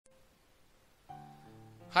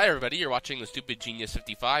Hi everybody, you're watching the Stupid Genius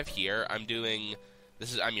 55 here. I'm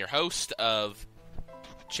your host of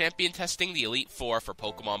Champion Testing the Elite Four for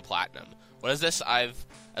Pokemon Platinum. What is this?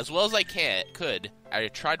 As well as I could, I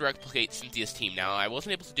tried to replicate Cynthia's team. Now, I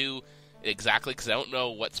wasn't able to do it exactly because I don't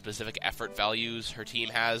know what specific effort values her team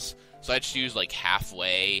has, so I just used like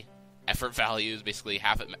halfway effort values, basically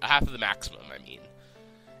half of the maximum,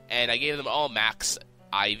 And I gave them all max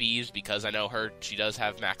IVs because I know she does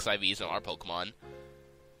have max IVs in all our Pokemon.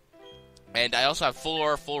 And I also have full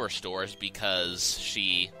restores because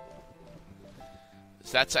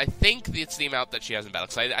I think it's the amount that she has in battle.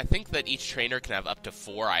 Because I think that each trainer can have up to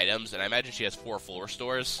 4 items, and I imagine she has 4 full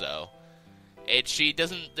restores, so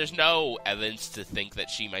there's no evidence to think that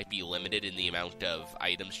she might be limited in the amount of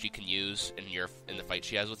items she can use in the fight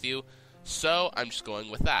she has with you. So I'm just going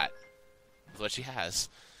with that, with what she has.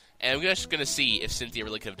 And I'm just going to see if Cynthia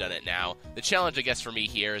really could have done it now. The challenge, I guess, for me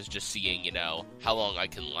here is just seeing, how long I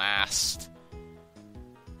can last.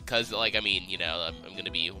 Because, I'm going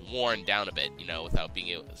to be worn down a bit, without being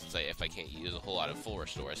able to say if I can't use a whole lot of full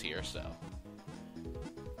restores here, so.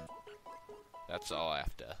 That's all I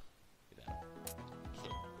have to,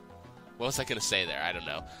 What was I going to say there? I don't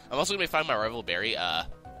know. I'm also going to be finding my rival Barry,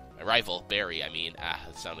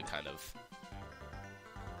 it sounded kind of...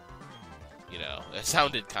 it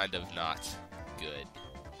sounded kind of not good.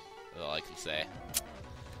 That's all I can say.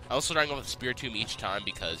 I'm also starting off with Spiritomb each time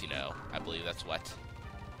because, I believe that's what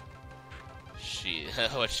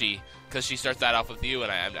because she starts that off with you,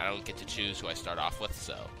 and I don't get to choose who I start off with,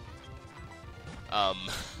 so.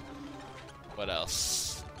 What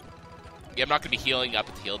else? Yeah, I'm not going to be healing up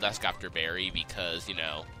at the heal desk after Barry because,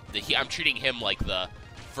 I'm treating him like the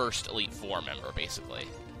first Elite Four member, basically.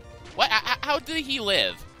 What? How did he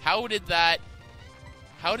live? How did that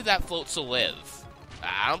Floatzel live?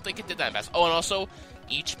 I don't think it did that best. Oh, and also,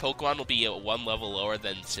 each Pokemon will be at 1 level lower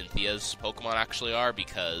than Cynthia's Pokemon actually are,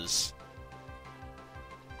 because,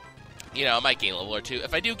 I might gain a level or 2.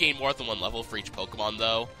 If I do gain more than 1 level for each Pokemon,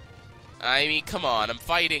 though, come on, I'm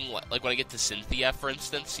fighting, like, when I get to Cynthia, for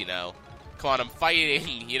instance, come on, I'm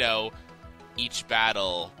fighting, each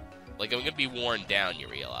battle, like, I'm gonna be worn down, you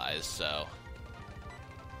realize, so...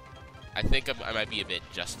 I think I might be a bit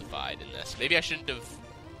justified in this. Maybe I shouldn't have...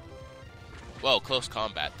 Whoa, close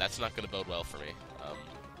combat. That's not going to bode well for me.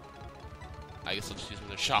 I guess I'll just use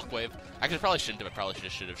another Shockwave. Actually, I probably shouldn't have. I probably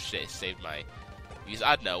should have saved my...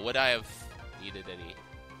 I don't know. Would I have needed any...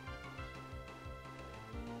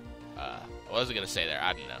 what was I going to say there?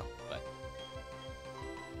 I don't know. But...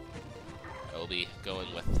 I will be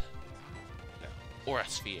going with... Aura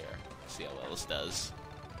Sphere. See how well this does.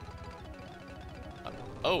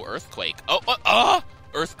 Oh, Earthquake.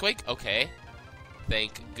 Earthquake? Okay.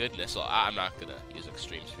 Thank goodness. Well, I'm not going to use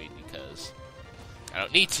Extreme Speed because I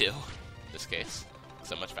don't need to in this case.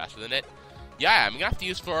 So much faster than it. Yeah, I'm going to have to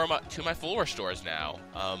use 2 of my full restores now.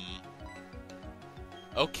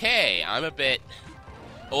 Okay, I'm a bit...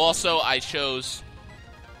 Oh, also, I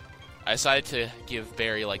decided to give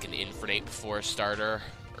Barry, like, an Infernape before a starter.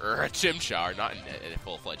 Or a Chimchar, not a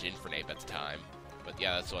full-fledged Infernape at the time. But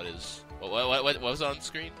yeah, that's what is... What was on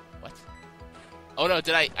screen? What? Oh no,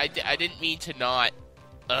 I didn't mean to not...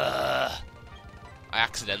 I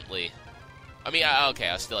accidentally... okay,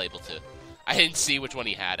 I was still able to... I didn't see which one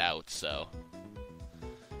he had out, so...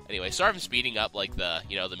 Anyway, sorry if I'm speeding up, like, the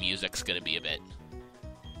music's gonna be a bit...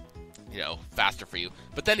 faster for you.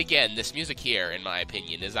 But then again, this music here, in my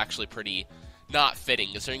opinion, is actually pretty not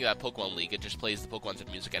fitting, considering that Pokemon League, it just plays the Pokemon's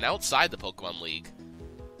music. And outside the Pokemon League...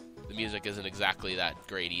 the music isn't exactly that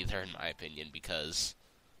great either, in my opinion, because,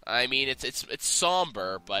 it's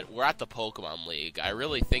somber, but we're at the Pokemon League. I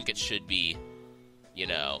really think it should be,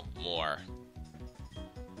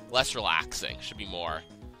 less relaxing. Should be more,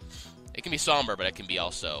 it can be somber, but it can be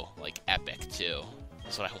also, like, epic, too.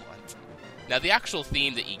 That's what I want. Now, the actual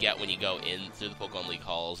theme that you get when you go in through the Pokemon League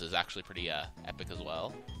halls is actually pretty, epic as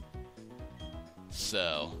well.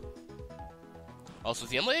 So... Also,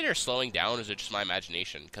 is the emulator slowing down, or is it just my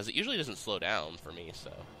imagination? Because it usually doesn't slow down for me,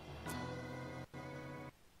 so...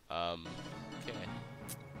 Okay.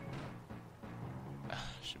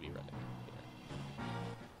 Should be running here.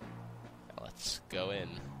 Now let's go in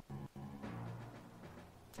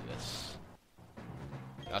to this.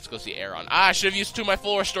 Now let's go see Aeron. I should have used 2 of my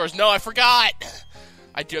full restores. No, I forgot!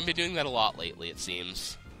 I've been doing that a lot lately, it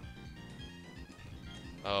seems.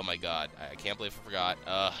 Oh my god, I can't believe I forgot.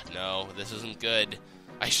 No, this isn't good.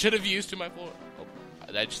 I should have used 2 of my full... Oh,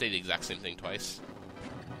 did I just say the exact same thing twice?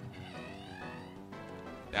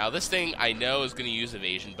 Now, this thing I know is going to use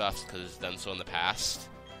evasion buffs because it's done so in the past.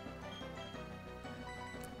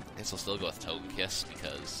 I guess I'll still go with Togekiss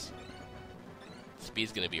because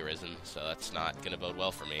Speed's gonna be risen, so that's not gonna bode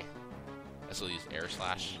well for me. I still use Air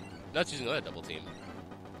Slash. No, it's using another double team.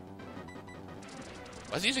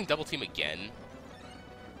 I was using double team again.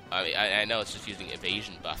 I mean, I know it's just using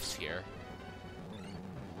evasion buffs here.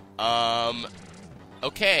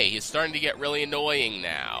 Okay, he's starting to get really annoying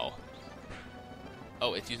now.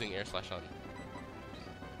 Oh, it's using Air Slash on.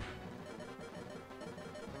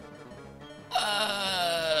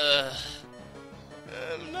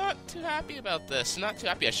 I'm not too happy about this. Not too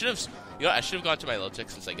happy. I should have, I should have gone to my low tick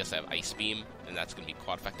since I guess I have Ice Beam, and that's going to be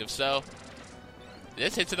quad effective. So,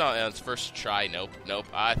 this hits it on its first try. Nope.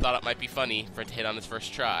 I thought it might be funny for it to hit on its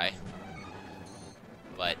first try.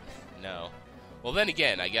 But, no. Well, then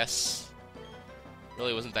again, I guess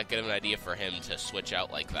really wasn't that good of an idea for him to switch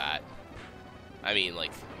out like that. I mean,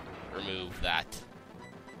 like, remove that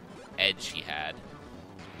edge he had.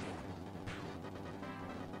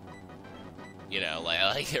 You know,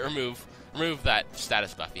 like remove that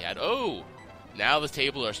status buff he had. Oh! Now the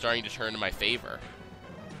tables are starting to turn in my favor.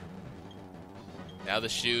 Now the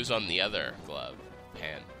shoe's on the other glove.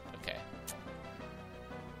 Hand. Okay.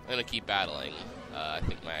 I'm gonna keep battling. I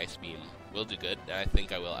think my Ice Beam will do good, and I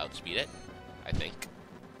think I will outspeed it. I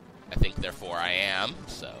think, therefore, I am,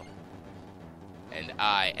 so. And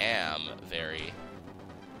I am very...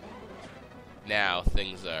 Now,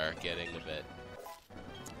 things are getting a bit...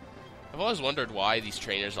 I've always wondered why these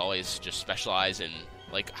trainers always just specialize in...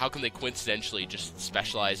 Like, how can they coincidentally just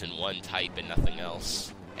specialize in one type and nothing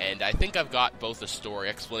else? And I think I've got both a story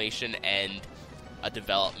explanation and a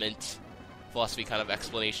development philosophy kind of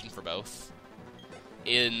explanation for both.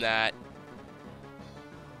 In that...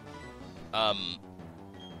 What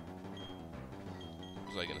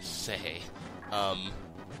was I gonna say?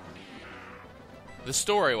 The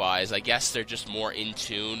story-wise, I guess they're just more in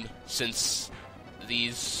tune, since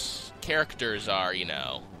these characters are, you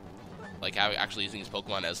know, like, actually using these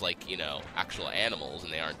Pokemon as, like, you know, actual animals,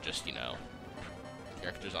 and they aren't just, you know,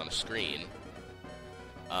 characters on a screen.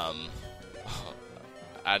 I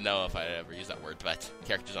don't know if I'd ever use that word, but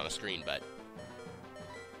characters on a screen, but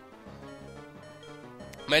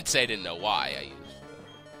I meant to say I didn't know why I used it.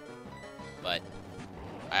 But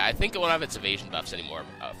I think it won't have its evasion buffs anymore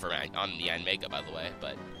on the Mega, by the way,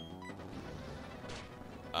 but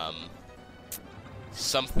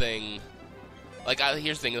something like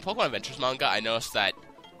here's the thing: in the Pokemon Adventures manga, I noticed that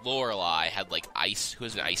Lorelei had like ice, who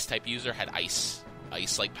is an ice type user, had ice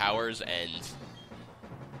like powers, and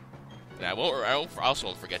I also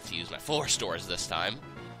won't forget to use my full restores this time.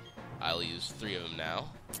 I'll use 3 of them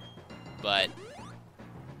now, but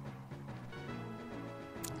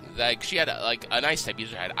like she had like an ice type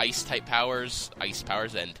user had ice powers,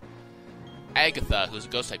 and Agatha, who's a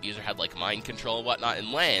ghost type user, had like mind control and whatnot,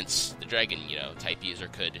 and Lance, the dragon, you know, type user,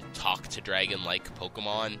 could talk to dragon-like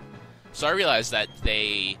Pokemon. So I realized that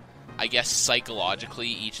they, I guess psychologically,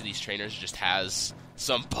 each of these trainers just has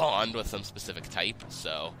some bond with some specific type.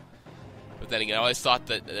 So, but then again, I always thought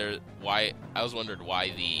that I always wondered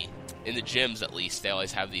why in the gyms at least, they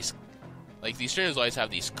always have these, like these trainers always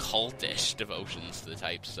have these cultish devotions to the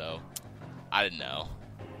types. So I didn't know.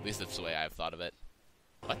 At least that's the way I've thought of it.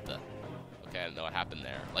 What the? Okay, I don't know what happened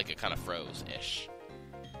there. Like, it kind of froze-ish.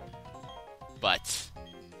 But,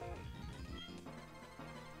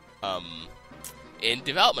 in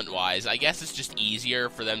development-wise, I guess it's just easier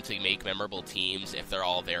for them to make memorable teams if they're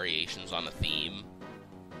all variations on a theme.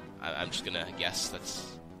 I'm just gonna guess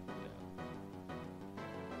that's...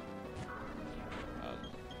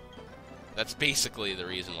 that's basically the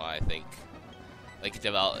reason why I think, like,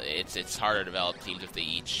 it's harder to develop teams if they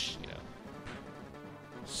each, you know...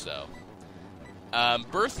 So...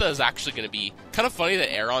 Bertha is actually going to be kind of funny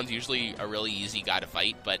that Aaron's usually a really easy guy to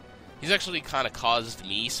fight, but he's actually kind of caused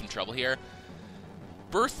me some trouble here.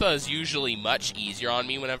 Bertha is usually much easier on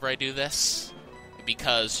me whenever I do this,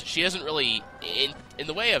 because she doesn't really, in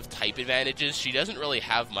the way of type advantages, she doesn't really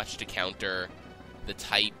have much to counter the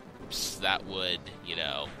types that would, you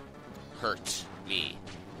know, hurt me.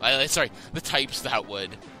 Sorry, the types that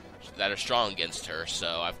are strong against her,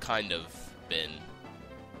 so I've kind of been...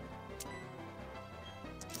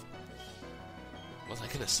 What was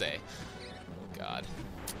I gonna say? Oh god.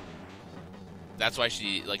 That's why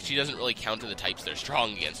she doesn't really counter the types that are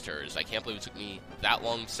strong against hers. I can't believe it took me that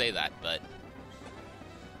long to say that, but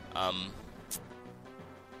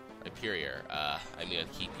Hyperior, I'm gonna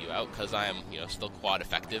keep you out because I am, you know, still quad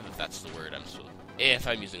effective, if that's the word if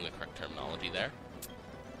I'm using the correct terminology there.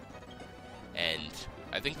 And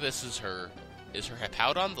I think this is her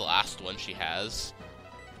Hippowdon the last one she has?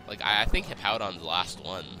 Like, I think Hippowdon's the last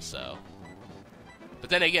one, so... But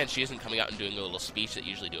then again, she isn't coming out and doing a little speech that you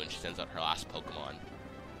usually do when she sends out her last Pokemon.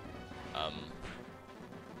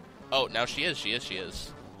 Oh, now she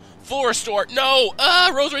is. Full restore. No!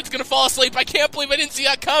 Roserade's gonna fall asleep. I can't believe I didn't see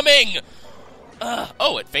that coming!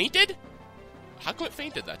 Oh, it fainted? How come it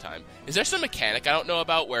fainted that time? Is there some mechanic I don't know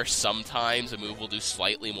about where sometimes a move will do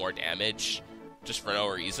slightly more damage just for no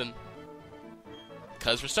reason?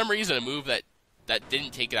 Because for some reason a move that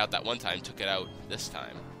didn't take it out that one time took it out this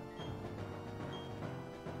time.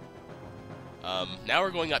 Now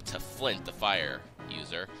we're going up to Flint, the fire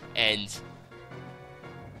user, and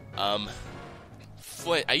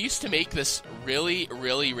Flint, I used to make this really,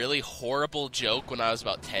 really, really horrible joke when I was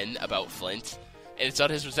about 10 about Flint, and it's about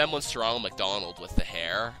his resemblance to Ronald McDonald with the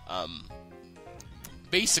hair.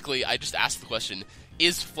 Basically, I just asked the question,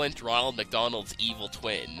 is Flint Ronald McDonald's evil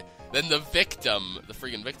twin? Then the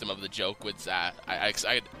freaking victim of the joke would say,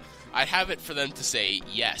 I'd have it for them to say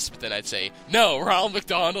yes, but then I'd say, no, Ronald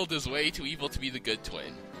McDonald is way too evil to be the good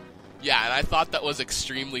twin. Yeah, and I thought that was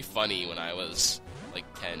extremely funny when I was, like,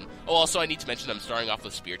 10. Oh, also, I need to mention I'm starting off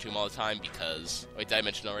with Spear Tomb all the time because... Wait, did I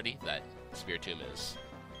mention already that Spear Tomb is...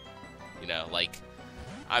 You know, like,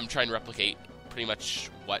 I'm trying to replicate pretty much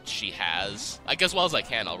what she has. Like, as well as I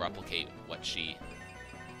can, I'll replicate what she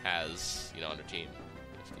has, you know, on her team.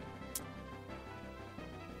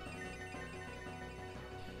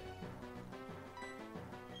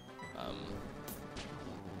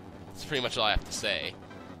 That's pretty much all I have to say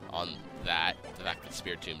on that, the fact that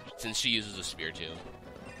Spear Tomb, since she uses a Spear Tomb.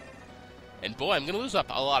 And boy, I'm going to lose up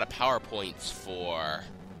a lot of power points for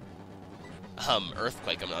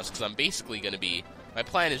Earthquake, I'm honest, because I'm basically going to be, my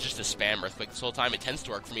plan is just to spam Earthquake this whole time. It tends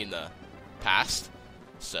to work for me in the past,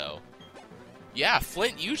 so, yeah,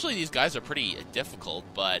 Flint, usually these guys are pretty difficult,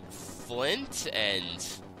 but Flint and,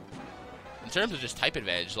 in terms of just type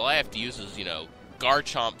advantage, all I have to use is, you know,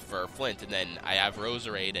 Garchomp for Flint, and then I have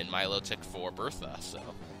Roserade and Milotic for Bertha, so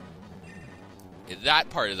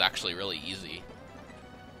that part is actually really easy.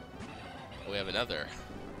 We have another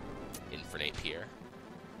Infernape here.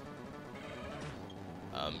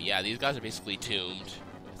 Yeah, these guys are basically tombed.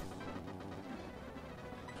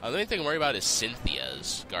 The only thing I'm worried about is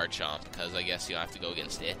Cynthia's Garchomp, because I guess, you know, I have to go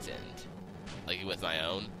against it, and, like, with my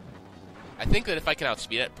own. I think that if I can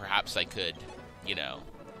outspeed it, perhaps I could, you know.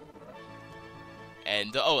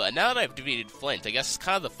 And, oh, and now that I've defeated Flint, I guess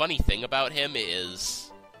kind of the funny thing about him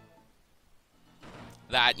is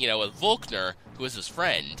that, you know, with Volkner, who is his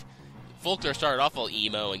friend, Volkner started off all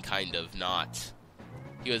emo and kind of not,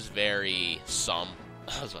 he was very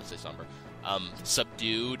I was about to say somber,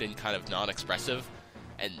 subdued and kind of non-expressive,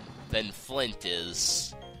 and then Flint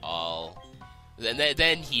is all, then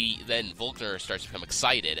Volkner starts to become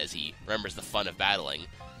excited as he remembers the fun of battling.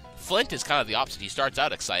 Flint is kind of the opposite. He starts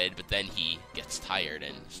out excited, but then he gets tired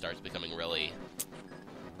and starts becoming really,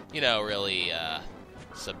 you know, really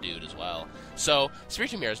subdued as well. So, Spear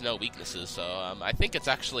Tomb here has no weaknesses, so I think it's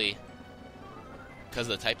actually, because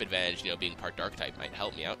of the type advantage, you know, being part Dark type might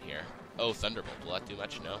help me out here. Oh, Thunderbolt, will that do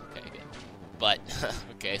much? No? Okay, good. But,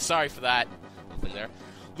 okay, sorry for that. Nothing there.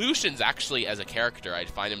 Lucian's actually, as a character, I'd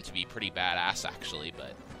find him to be pretty badass, actually,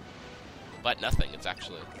 but nothing. It's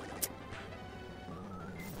actually...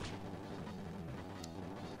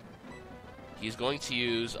 He's going to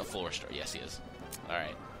use a full restore. Yes, he is.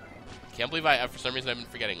 Alright. Can't believe for some reason I've been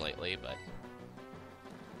forgetting lately, but...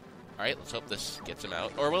 Alright, let's hope this gets him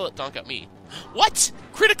out. Or will it donk out me? What?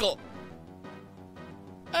 Critical!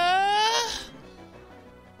 Not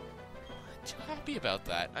too happy about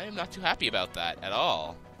that. I am not too happy about that at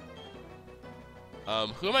all.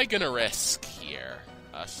 Who am I gonna risk here?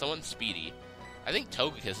 Someone speedy. I think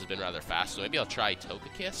Togekiss has been rather fast, so maybe I'll try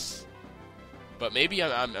Togekiss. But maybe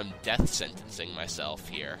I'm death sentencing myself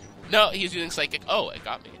here. No, he's using Psychic. Oh, it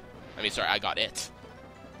got me. I mean, sorry, I got it.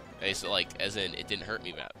 So, like, as in, it didn't hurt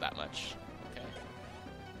me that much. Okay.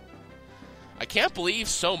 I can't believe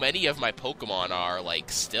so many of my Pokemon are,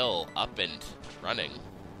 like, still up and running.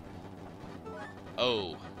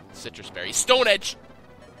 Oh, Citrus Berry. Stone Edge!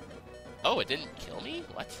 Oh, it didn't kill me?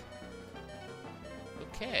 What?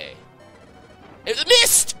 Okay. It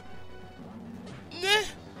missed! Nah.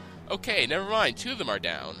 Okay, never mind. Two of them are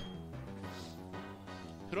down.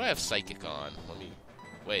 Who do I have Psychic on? Let me...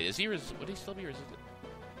 Wait, is he would he still be resistant?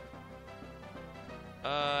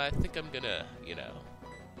 I think I'm gonna, you know...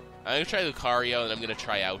 I'm gonna try Lucario, and I'm gonna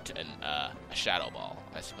try out a Shadow Ball,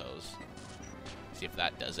 I suppose. See if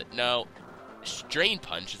that does it. No. Drain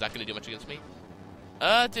Punch, is that gonna do much against me?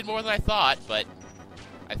 It did more than I thought, but...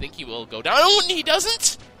 I think he will go down. Oh, he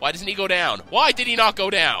doesn't? Why doesn't he go down? Why did he not go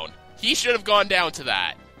down? He should have gone down to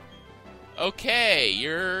that. Okay,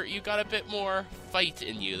 you got a bit more fight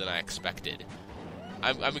in you than I expected.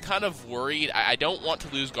 I'm kind of worried. I don't want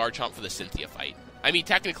to lose Garchomp for the Cynthia fight. I mean,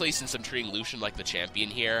 technically, since I'm treating Lucian like the champion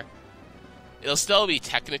here, It'll still be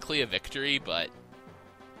technically a victory, but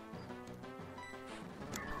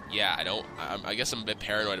yeah, I guess I'm a bit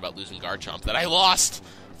paranoid about losing Garchomp, that I lost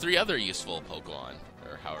 3 other useful Pokemon,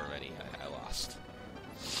 or however many I lost.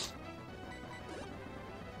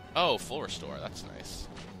 Oh, full restore, that's nice.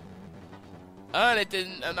 And it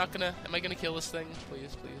didn't, am I gonna kill this thing?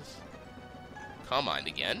 Please, please. Calm Mind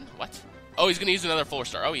again? What? Oh, he's gonna use another full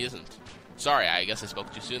restore. Oh, he isn't. Sorry, I guess I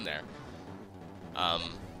spoke too soon there.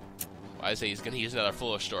 I say he's gonna use another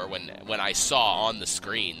full restore when I saw on the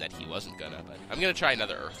screen that he wasn't gonna, but I'm gonna try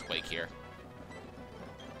another Earthquake here.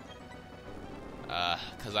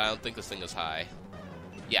 Cause I don't think this thing is high.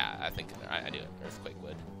 Yeah, I think I do. Earthquake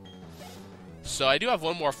would. So I do have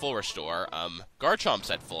one more full restore.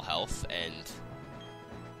 Garchomp's at full health, and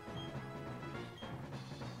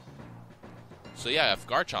so yeah, if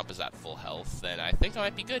Garchomp is at full health, then I think I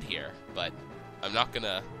might be good here. But I'm not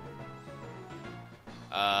gonna.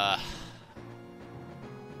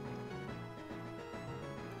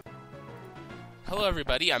 Hello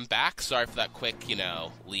everybody, I'm back. Sorry for that quick,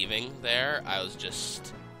 leaving there. I was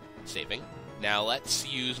just saving. Now let's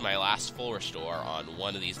use my last full restore on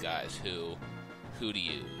one of these guys. Who to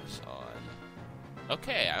use on?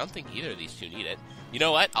 Okay, I don't think either of these two need it. You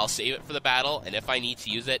know what? I'll save it for the battle, and if I need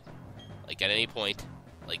to use it, like at any point,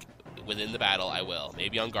 like within the battle, I will.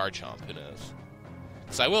 Maybe on Garchomp, who knows?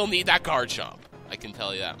 Because I will need that Garchomp. I can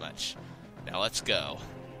tell you that much. Now let's go.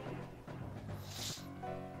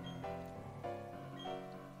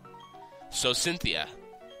 So Cynthia,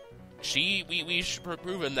 we've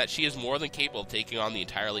proven that she is more than capable of taking on the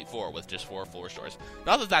entire Elite Four with just 4 full restores.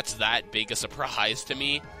 Not that that's that big a surprise to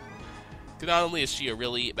me. Because not only is she a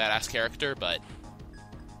really badass character, but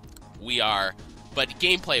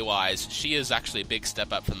gameplay-wise, she is actually a big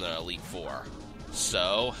step up from the Elite Four.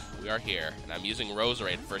 So we are here, and I'm using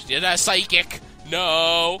Roserade first. Yeah, that's Psychic.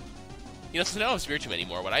 No. Since I don't have Spiritomb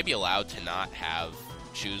anymore, would I be allowed to not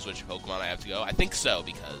choose which Pokemon I have to go? I think so,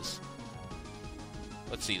 because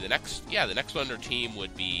let's see, the next one on our team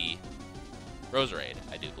would be Roserade,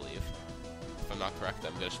 I do believe. If I'm not correct,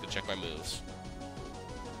 I'm just gonna check my moves.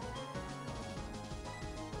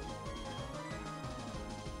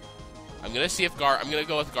 I'm gonna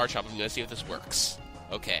go with Garchomp. I'm gonna see if this works.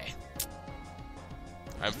 Okay.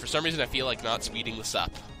 For some reason I feel like not speeding this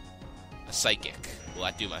up. A Psychic. Will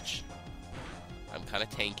that do much? I'm kind of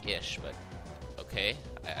tank-ish, but okay.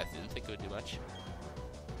 I didn't think it would do much.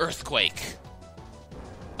 Earthquake!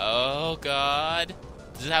 Oh, God.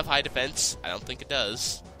 Does it have high defense? I don't think it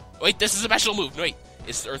does. Wait, this is a special move. No, wait.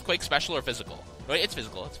 Is Earthquake special or physical? No, wait, it's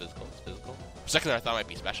physical. It's physical. It's physical. For a second there, I thought it might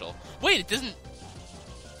be special. Wait, it didn't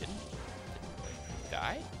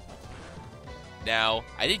die? Now,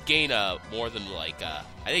 I did gain I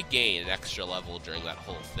did gain an extra level during that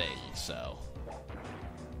whole thing, so.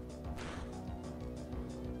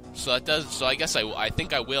 So I guess I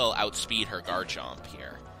think I will outspeed her Garchomp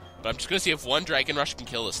here. But I'm just gonna see if one Dragon Rush can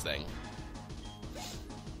kill this thing.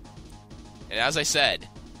 And as I said,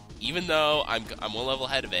 even though I'm 1 level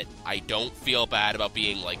ahead of it, I don't feel bad about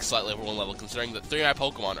being like slightly over 1 level, considering that 3 of my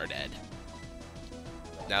Pokemon are dead.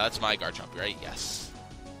 Now that's my Garchomp, right? Yes.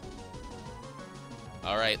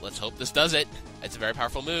 Alright, let's hope this does it. It's a very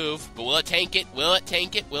powerful move, but will it tank it? Will it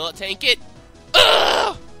tank it? Will it tank it?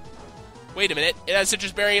 Ugh! Wait a minute, it has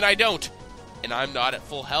Citrus Berry and I don't. And I'm not at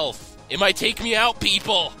full health. It might take me out,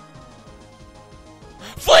 people!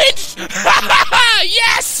 Flinch!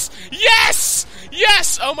 Yes! Yes!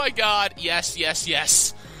 Yes! Oh my god. Yes, yes,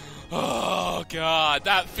 yes. Oh god,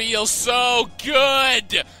 that feels so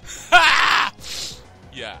good! Ha!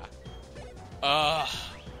 Yeah.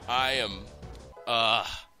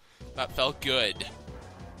 That felt good.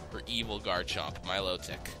 For evil Garchomp,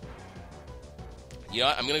 Milotic. You know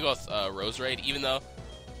what? I'm gonna go with Roserade, even though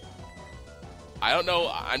I don't know.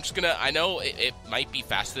 I know it might be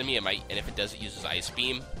faster than me. It might, and if it does, it uses Ice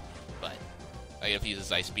Beam. But if it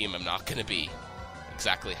uses Ice Beam, I'm not gonna be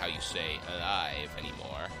exactly how you say alive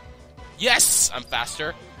anymore. Yes, I'm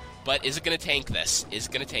faster. But is it gonna tank this? Is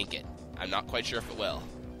it gonna tank it? I'm not quite sure if it will.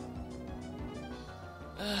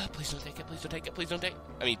 Please don't take it. Please don't take it. Please don't take it.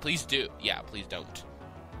 I mean, please do. Yeah, please don't.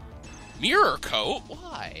 Mirror Coat?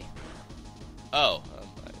 Why? Oh,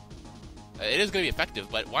 it is going to be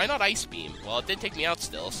effective, but why not Ice Beam? Well, it did take me out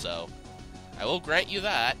still, so I will grant you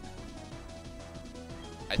that.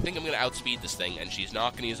 I think I'm going to outspeed this thing, and she's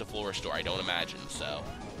not going to use a full restore, I don't imagine, so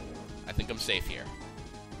I think I'm safe here.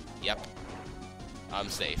 Yep, I'm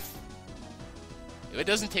safe. If it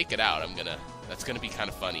doesn't take it out, that's gonna be kind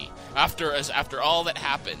of funny. After all that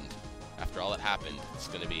happened, it's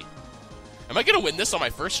gonna be. Am I gonna win this on my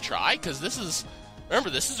first try? Because remember,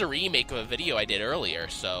 this is a remake of a video I did earlier.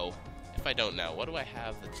 So if I don't know? What do I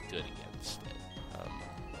have that's good against it?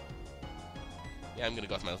 Yeah, I'm gonna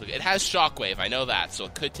go with my... It has Shockwave, I know that, so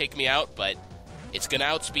it could take me out, but it's gonna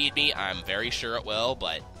outspeed me. I'm very sure it will,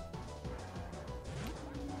 but...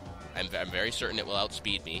 I'm very certain it will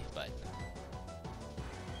outspeed me, but...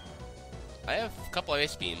 I have a couple of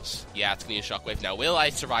Ice Beams. Yeah, it's gonna use Shockwave. Now, will I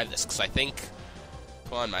survive this? Because I think...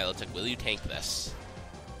 Come on, Milotic, will you tank this?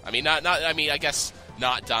 I mean, I guess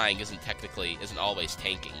not dying isn't always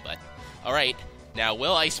tanking, but... Alright, now,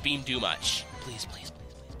 will Ice Beam do much? Please, please, please,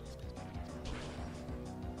 please, please.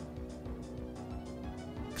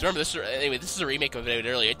 Because remember, this is a remake of it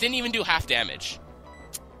earlier. It didn't even do half damage.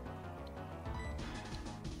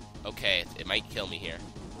 Okay, it might kill me here.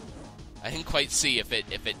 I didn't quite see if it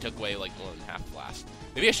took away, like, more than half blast.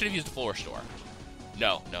 Maybe I should have used the full restore.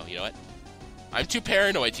 No, you know what? I'm too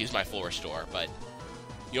paranoid to use my full restore, but...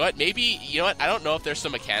 You know what? Maybe... You know what? I don't know if there's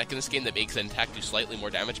some mechanic in this game that makes an attack do slightly more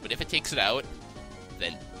damage, but if it takes it out,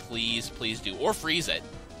 then please do. Or freeze it.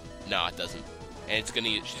 No, it doesn't. And she's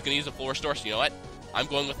gonna use a full restore, so you know what? I'm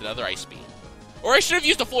going with another Ice Beam. Or I should have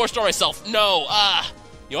used a full restore myself. No!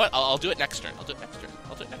 You know what? I'll do it next turn. I'll do it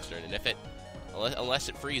next turn, and if it... Unless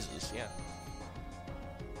it freezes, yeah.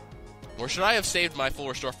 Or should I have saved my full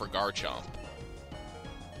restore for Garchomp?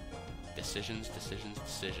 Decisions.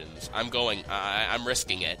 I'm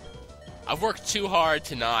risking it. I've worked too hard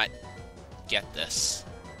to not get this.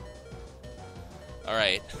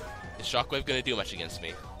 Alright. Is Shockwave going to do much against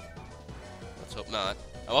me? Let's hope not.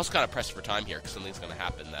 I'm also kind of pressed for time here, because something's going to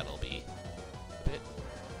happen that'll be a bit...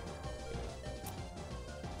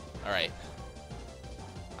 Alright.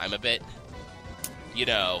 I'm a bit... You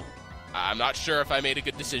know, I'm not sure if I made a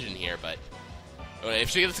good decision here, but if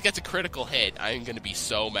she gets a critical hit, I'm going to be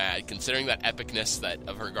so mad, considering that epicness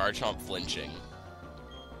of her Garchomp flinching.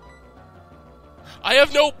 I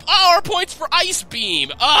have no power points for Ice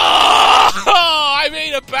Beam! Oh! I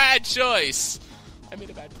made a bad choice!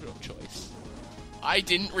 I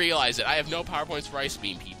didn't realize it. I have no power points for Ice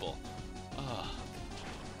Beam, people. Oh.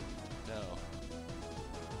 No.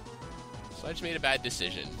 So I just made a bad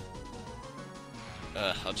decision.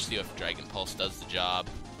 I'll just see if Dragon Pulse does the job.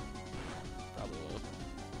 Probably won't.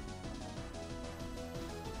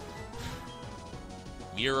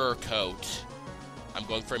 Mirror Coat. I'm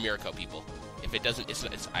going for a Mirror Coat, people. If it doesn't,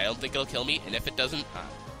 I don't think it'll kill me. And if it doesn't,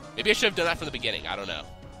 maybe I should have done that from the beginning. I don't know.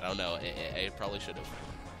 I probably should have.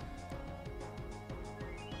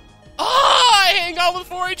 Oh! I hang on with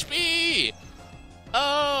 4 HP!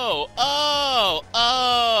 Oh!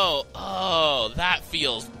 That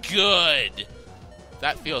feels good!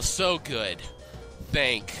 That feels so good.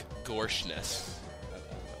 Thank Gorshness.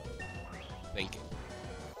 Thinking.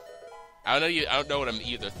 I don't know what I'm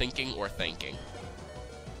either thinking or thanking.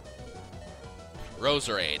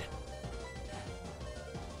 Roserade.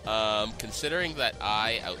 Considering that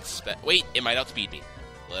I outsped... Wait, it might outspeed me.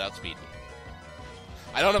 Will it outspeed me?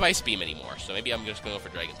 I don't have Ice Beam anymore, so maybe I'm just going to go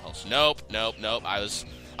for Dragon Pulse. Nope.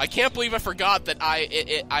 I can't believe I forgot that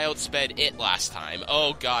I outsped it last time.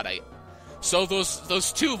 Oh god, So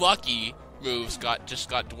those 2 lucky moves just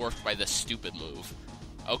got dwarfed by this stupid move.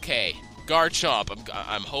 Okay, Garchomp,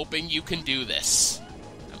 I'm hoping you can do this.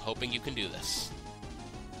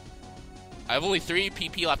 I have only 3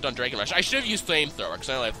 PP left on Dragon Rush. I should have used Flamethrower, because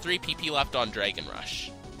I only have 3 PP left on Dragon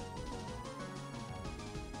Rush.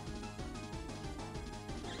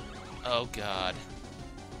 Oh god.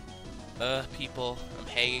 People, I'm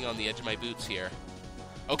hanging on the edge of my boots here.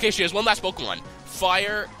 Okay, she has one last Pokemon.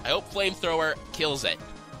 Fire. I hope Flamethrower kills it.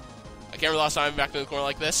 I can't remember the last time I'm backed in the corner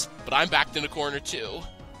like this, but I'm backed in the corner too.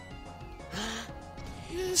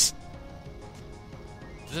 Please.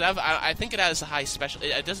 Does it have... I think it has a high special...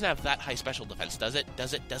 It doesn't have that high special defense, does it?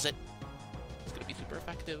 Does it? It's gonna be super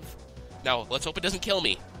effective. Now, let's hope it doesn't kill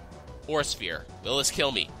me. Aura Sphere. Will this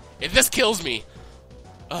kill me? If this kills me...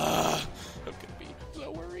 I'm gonna be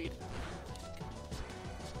so worried.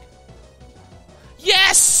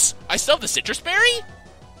 Yes! I still have the Citrus Berry?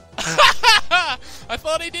 I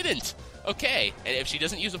thought I didn't. Okay, and if she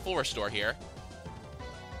doesn't use a full restore here...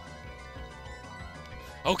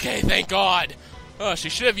 Okay, thank God! She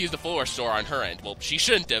should have used a full restore on her end. Well, she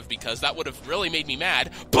shouldn't have, because that would have really made me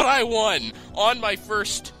mad. But I won! On my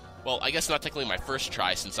first... Well, I guess not technically my first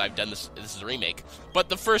try, since I've done this... This is a remake. But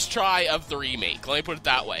the first try of the remake. Let me put it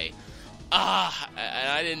that way. And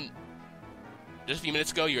I didn't... Just a few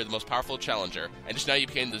minutes ago, you were the most powerful challenger. And just now you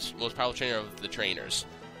became the most powerful trainer of the trainers.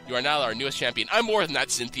 You are now our newest champion. I'm more than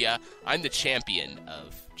that, Cynthia. I'm the champion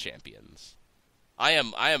of champions. I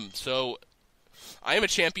am a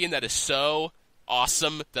champion that is so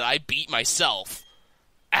awesome that I beat myself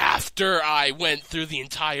after I went through the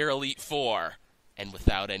entire Elite Four. and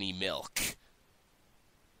without any milk.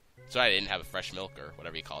 So I didn't have a fresh milk, or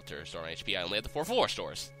whatever you call it, to restore my HP. I only had the 4 full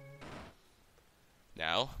restores.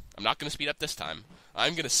 Now, I'm not going to speed up this time.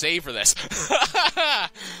 I'm going to save for this.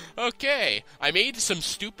 Okay, I made some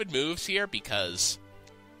stupid moves here because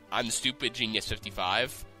I'm the stupid Genius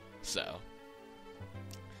 55, so...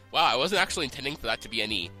 Wow, I wasn't actually intending for that to be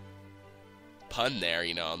any pun there,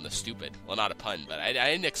 you know, on the stupid. Well, not a pun, but I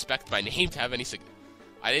didn't expect my name to have any...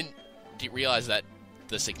 I didn't realize that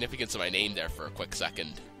the significance of my name there for a quick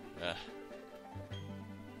second.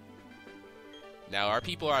 Now, our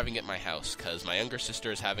people are having it at my house, because my younger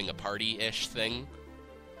sister is having a party-ish thing.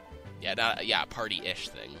 Yeah, party-ish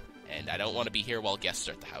thing. And I don't want to be here while guests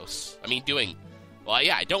are at the house. I mean, well,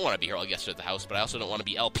 yeah, I don't want to be here while guests are at the house, but I also don't want to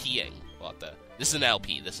be LPing. This is an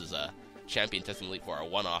LP. This is a Champion Testing Elite 4, a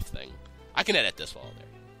one-off thing. I can edit this while there.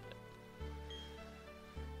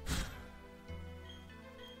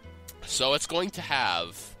 So it's going to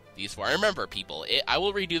have these 4. Remember, people, I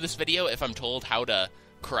will redo this video if I'm told how to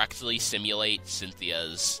correctly simulate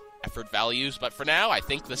Cynthia's effort values, but for now, I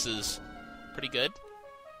think this is pretty good.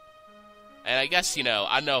 And I guess, you know,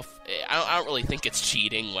 I don't know if... I don't really think it's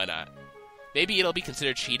cheating when maybe it'll be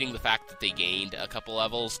considered cheating, the fact that they gained a couple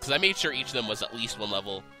levels, because I made sure each of them was at least one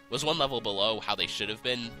level below how they should have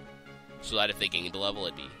been, so that if they gained a level,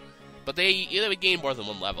 it'd be... But they would gain more than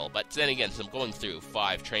one level, but then again, since I'm going through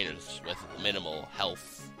 5 trainers with minimal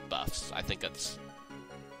health buffs, I think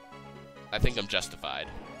I'm justified.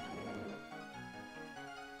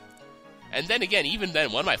 And then again, even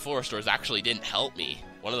then, one of my full restores actually didn't help me.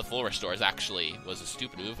 One of the full restores actually was a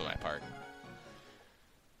stupid move on my part.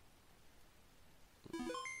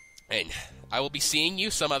 And I will be seeing you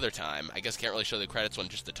some other time. I guess I can't really show the credits when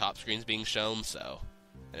just the top screen's being shown, so...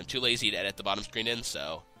 And I'm too lazy to edit the bottom screen in,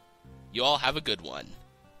 so... You all have a good one.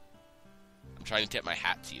 I'm trying to tip my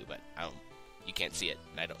hat to you, but you can't see it,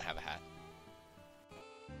 and I don't have a hat.